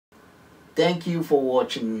Thank you for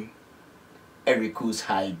watching Eriku's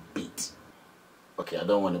High Beat. Okay, I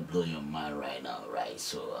don't want to blow your mind right now, right?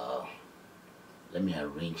 So let me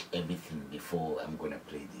arrange everything before I'm gonna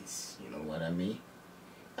play this. You know what I mean?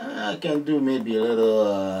 I can do maybe a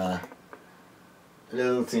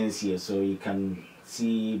little things here so you can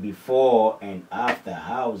see before and after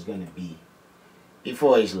how it's gonna be.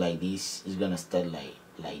 Before it's like this, it's gonna start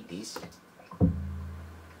like this.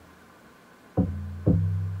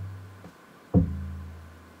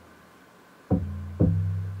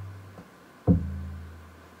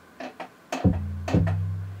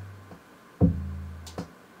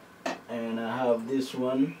 And I have this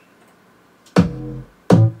one.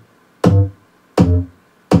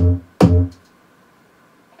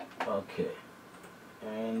 Okay,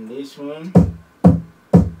 and this one.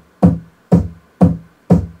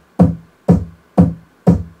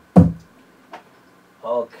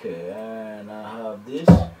 Okay, and I have this.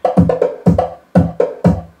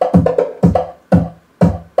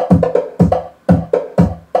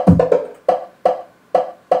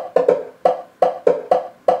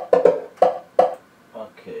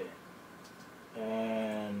 Okay,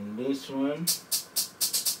 and this one.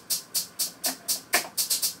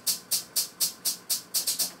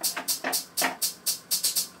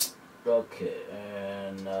 Okay,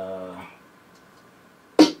 and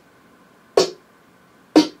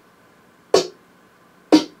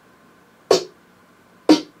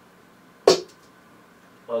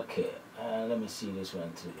okay, let me see this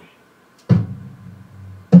one too.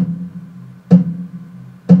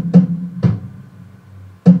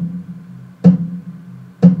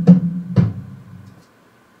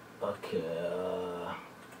 Okay,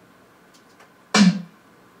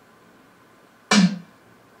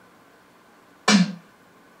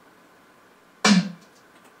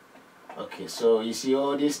 okay, so you see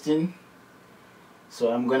all this thing?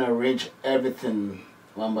 So I'm gonna arrange everything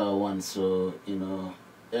one by one, so you know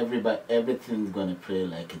everything's gonna play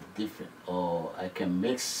like it's different, or I can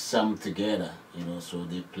mix some together, you know, so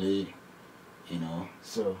they play, you know.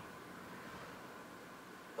 So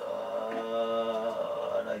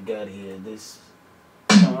what I got here, this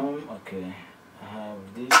okay, I have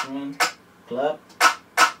this one, clap.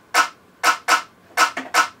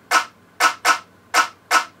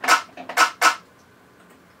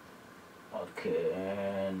 Okay,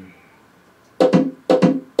 and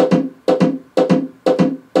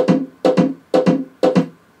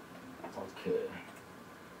okay.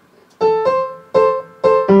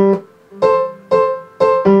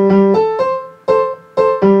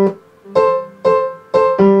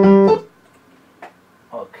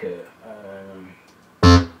 Okay,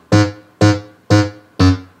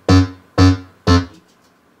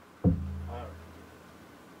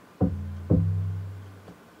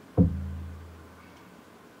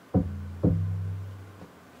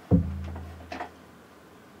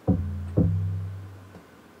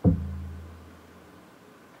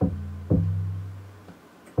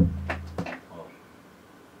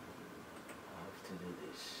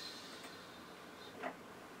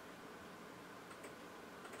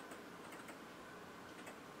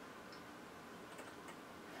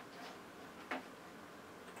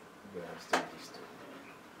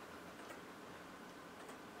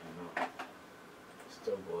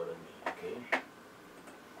 still bother me, okay?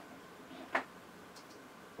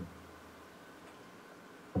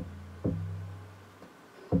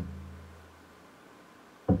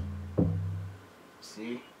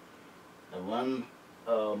 See, the one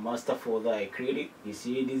master folder I created, you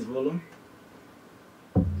see this volume?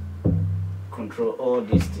 Control all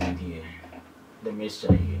this thing here, the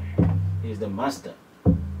mixture here is the master.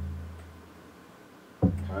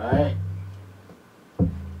 Alright.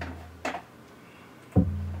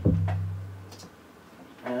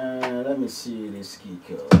 Let me see this key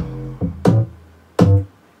code.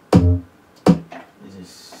 This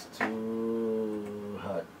is too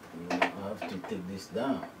hard. I have to take this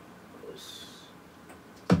down.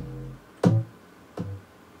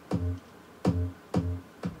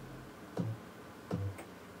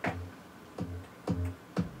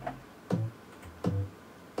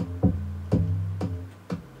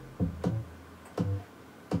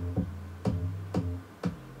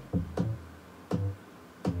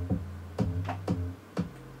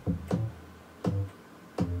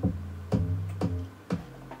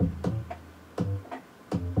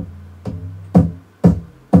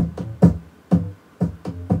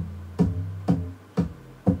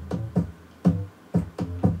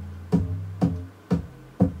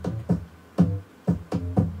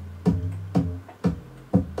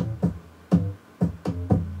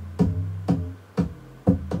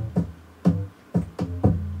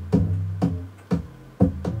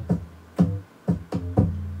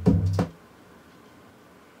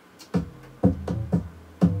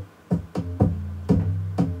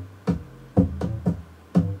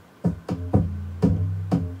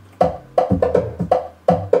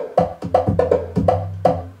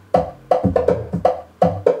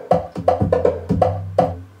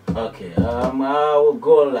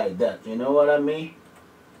 I mean?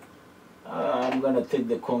 I'm gonna take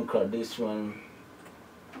the Conquer, this one.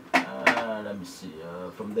 Let me see.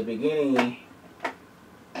 From the beginning,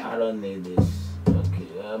 I don't need this.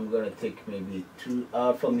 Okay, I'm gonna take maybe 2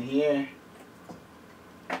 out from here.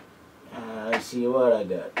 Let's see what I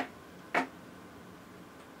got.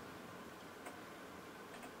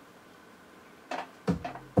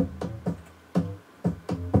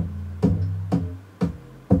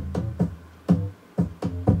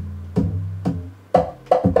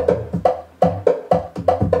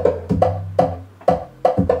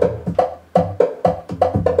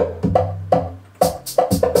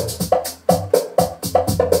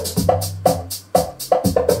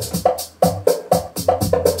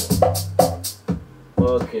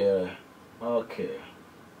 Okay.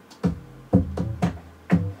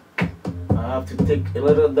 I have to take a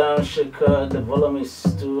little down shaker. The volume is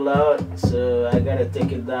too loud, so I gotta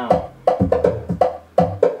take it down.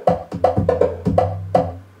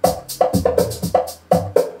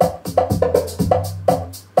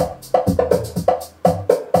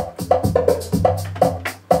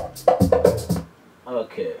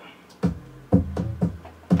 Okay.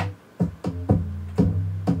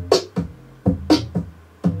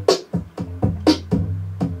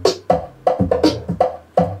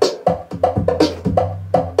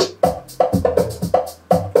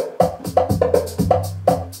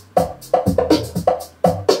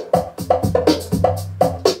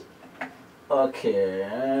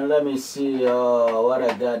 Okay, let me see what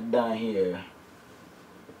I got down here.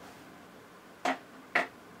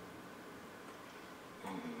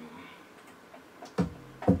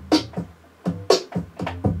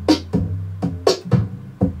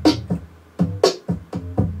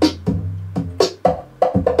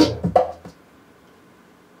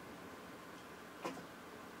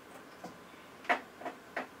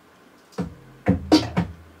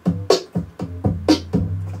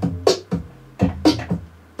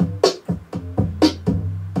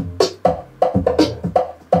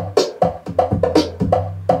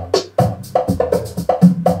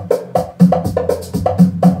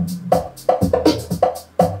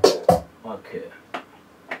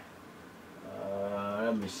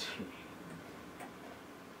 Let me see.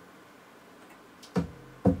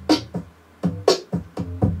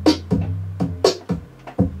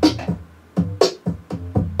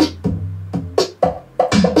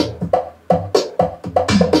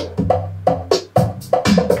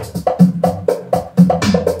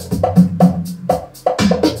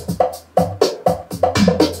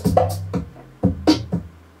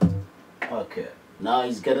 Okay, now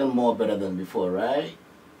it's getting more better than before, right?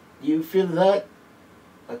 You feel that?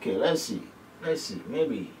 Okay, let's see.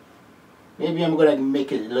 Maybe I'm gonna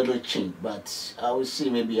make it a little change, but I will see.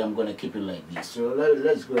 Maybe I'm gonna keep it like this. So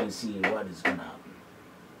let's go and see what is gonna happen.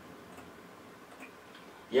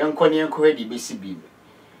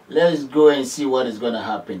 Let's go and see what is gonna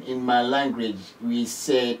happen. In my language, we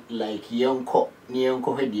say like yonko,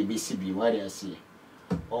 nyonko hedi bisibi. What do I say?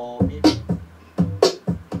 Or maybe.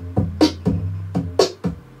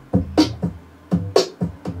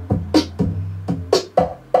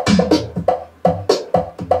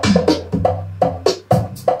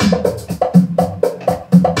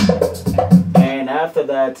 After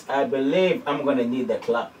that, I believe I'm gonna need the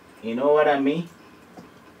clap. You know what I mean?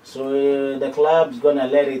 So the clap's gonna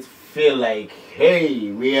let it feel like,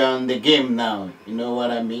 hey, we are on the game now. You know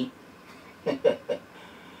what I mean?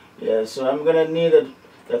 Yeah. So I'm gonna need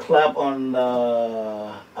the clap on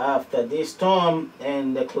after this tom,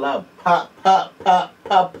 and the clap pop pop pop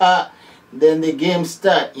pop pop. Then the game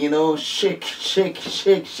start. You know, shake shake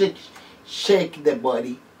shake shake shake the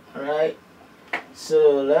body. All right.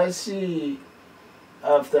 So let's see.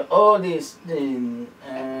 After all this thing,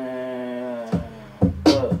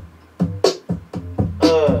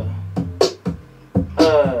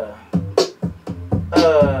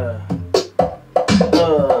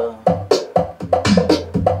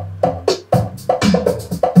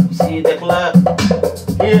 see the clap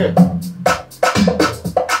here.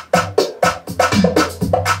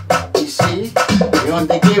 You see, you're on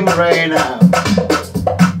the game right now,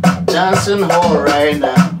 dancing hall right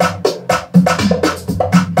now.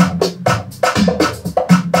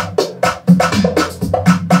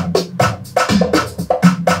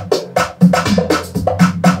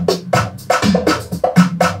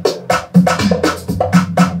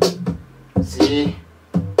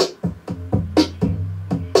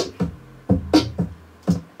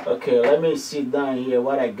 Okay, let me see down here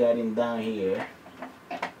what I got in down here.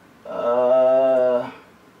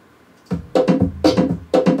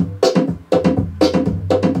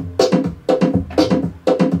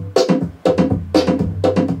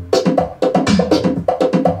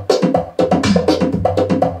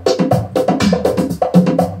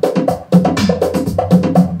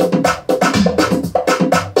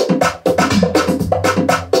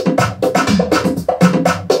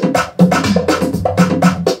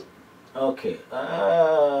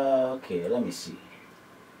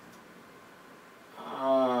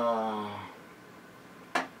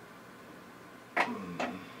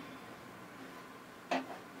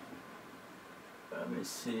 me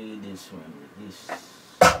see this one. This.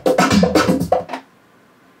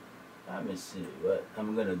 Let me see what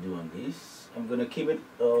I'm gonna do on this. I'm gonna keep it.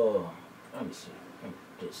 Oh, let me see. Let me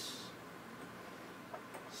just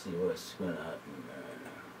see what's gonna happen.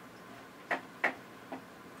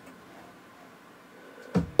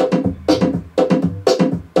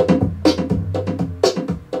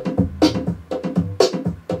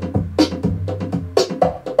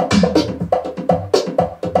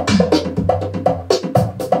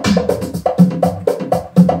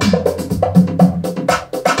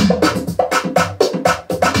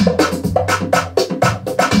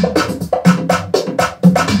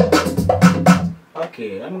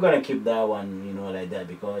 Okay, I'm gonna keep that one, you know, like that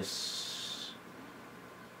because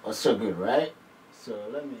it's so good, right? So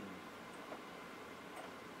let me.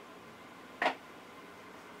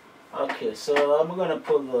 Okay, so I'm gonna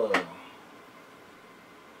put the.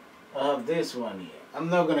 I have this one here. I'm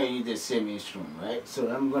not gonna use the same instrument, right? So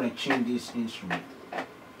I'm gonna change this instrument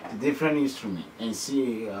to different instrument and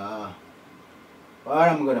see what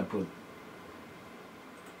I'm gonna put.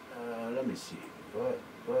 Let me see.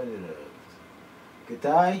 What is it?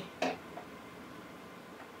 Guitar.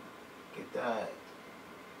 Guitar.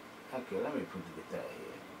 Okay, let me put the guitar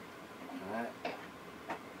here. Alright.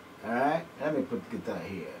 Alright, let me put the guitar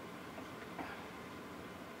here.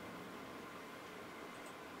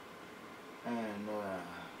 And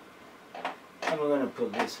I'm gonna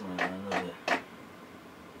put this one another.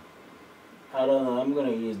 I don't know, I'm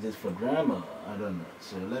gonna use this for drama. I don't know.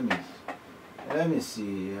 So let me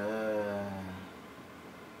see.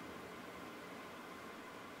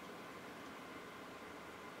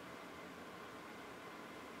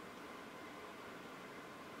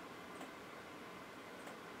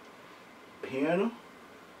 Piano.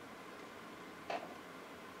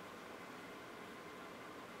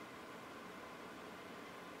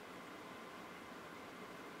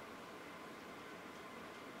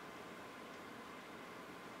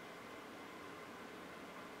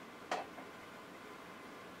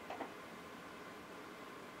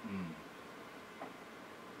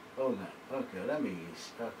 Hold on. Okay, let me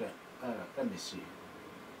see.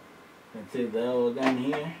 Can take the organ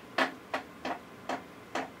here.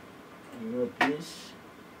 Wrote this.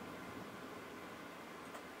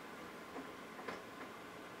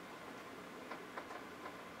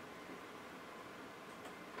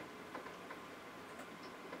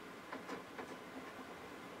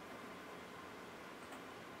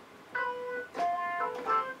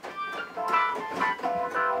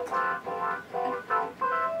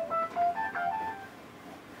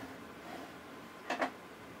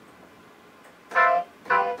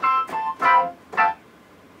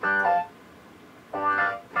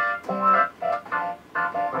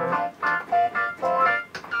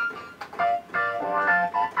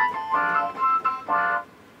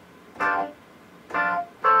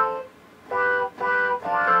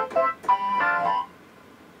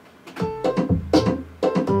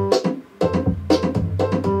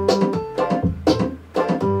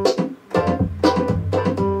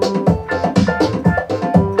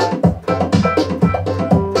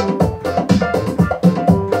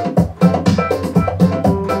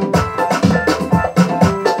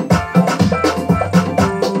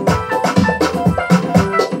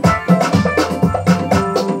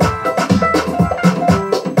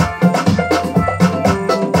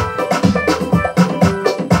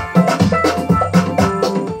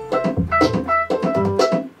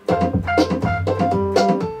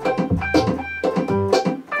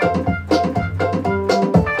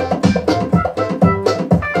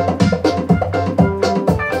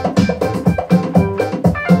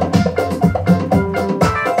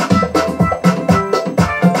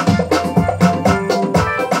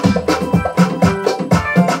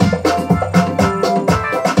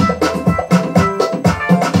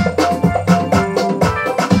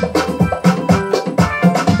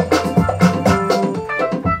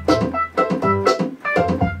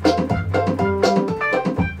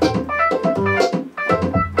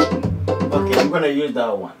 I'm gonna use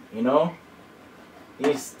that one, you know.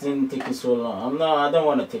 This thing taking so long. I don't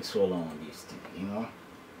want to take so long on this thing, you know.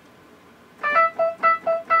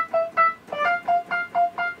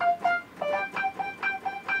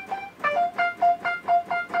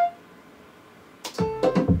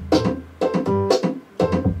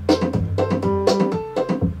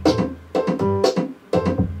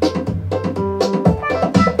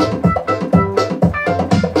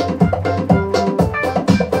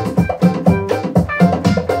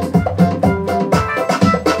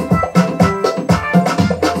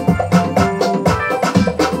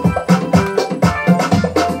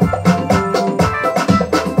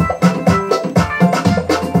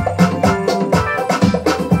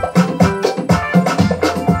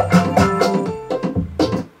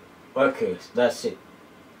 Okay, that's it.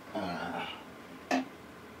 Uh,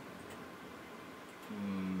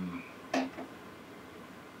 mm,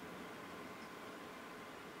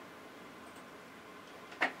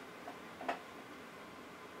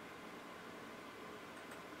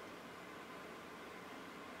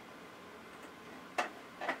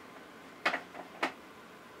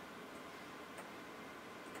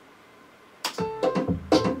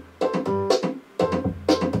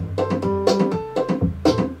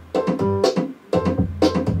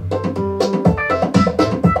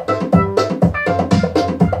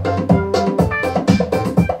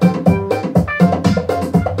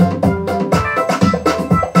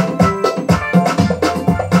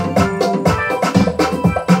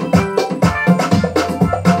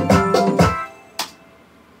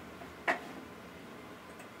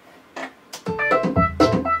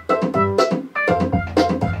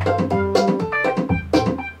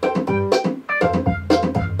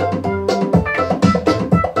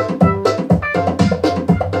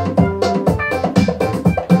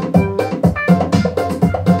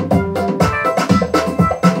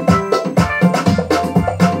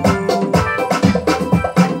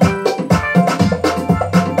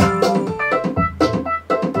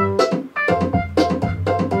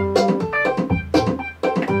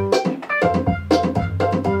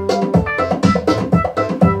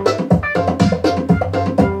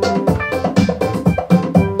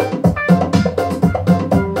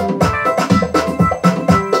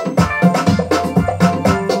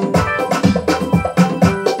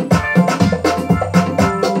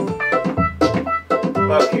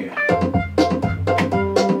 okay.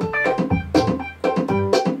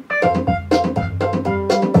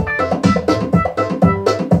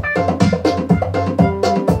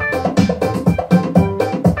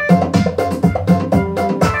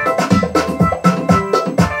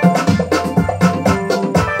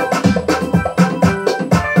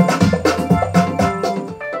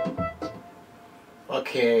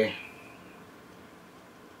 Okay,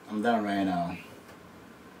 I'm done right now.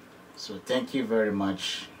 So thank you very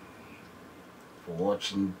much for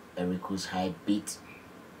watching Eriko's Hype Beat.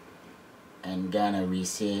 And Ghana, we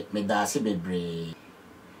say medasi bebre.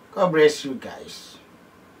 God bless you guys.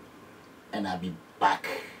 And I'll be back.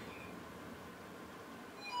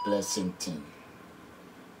 Blessing team.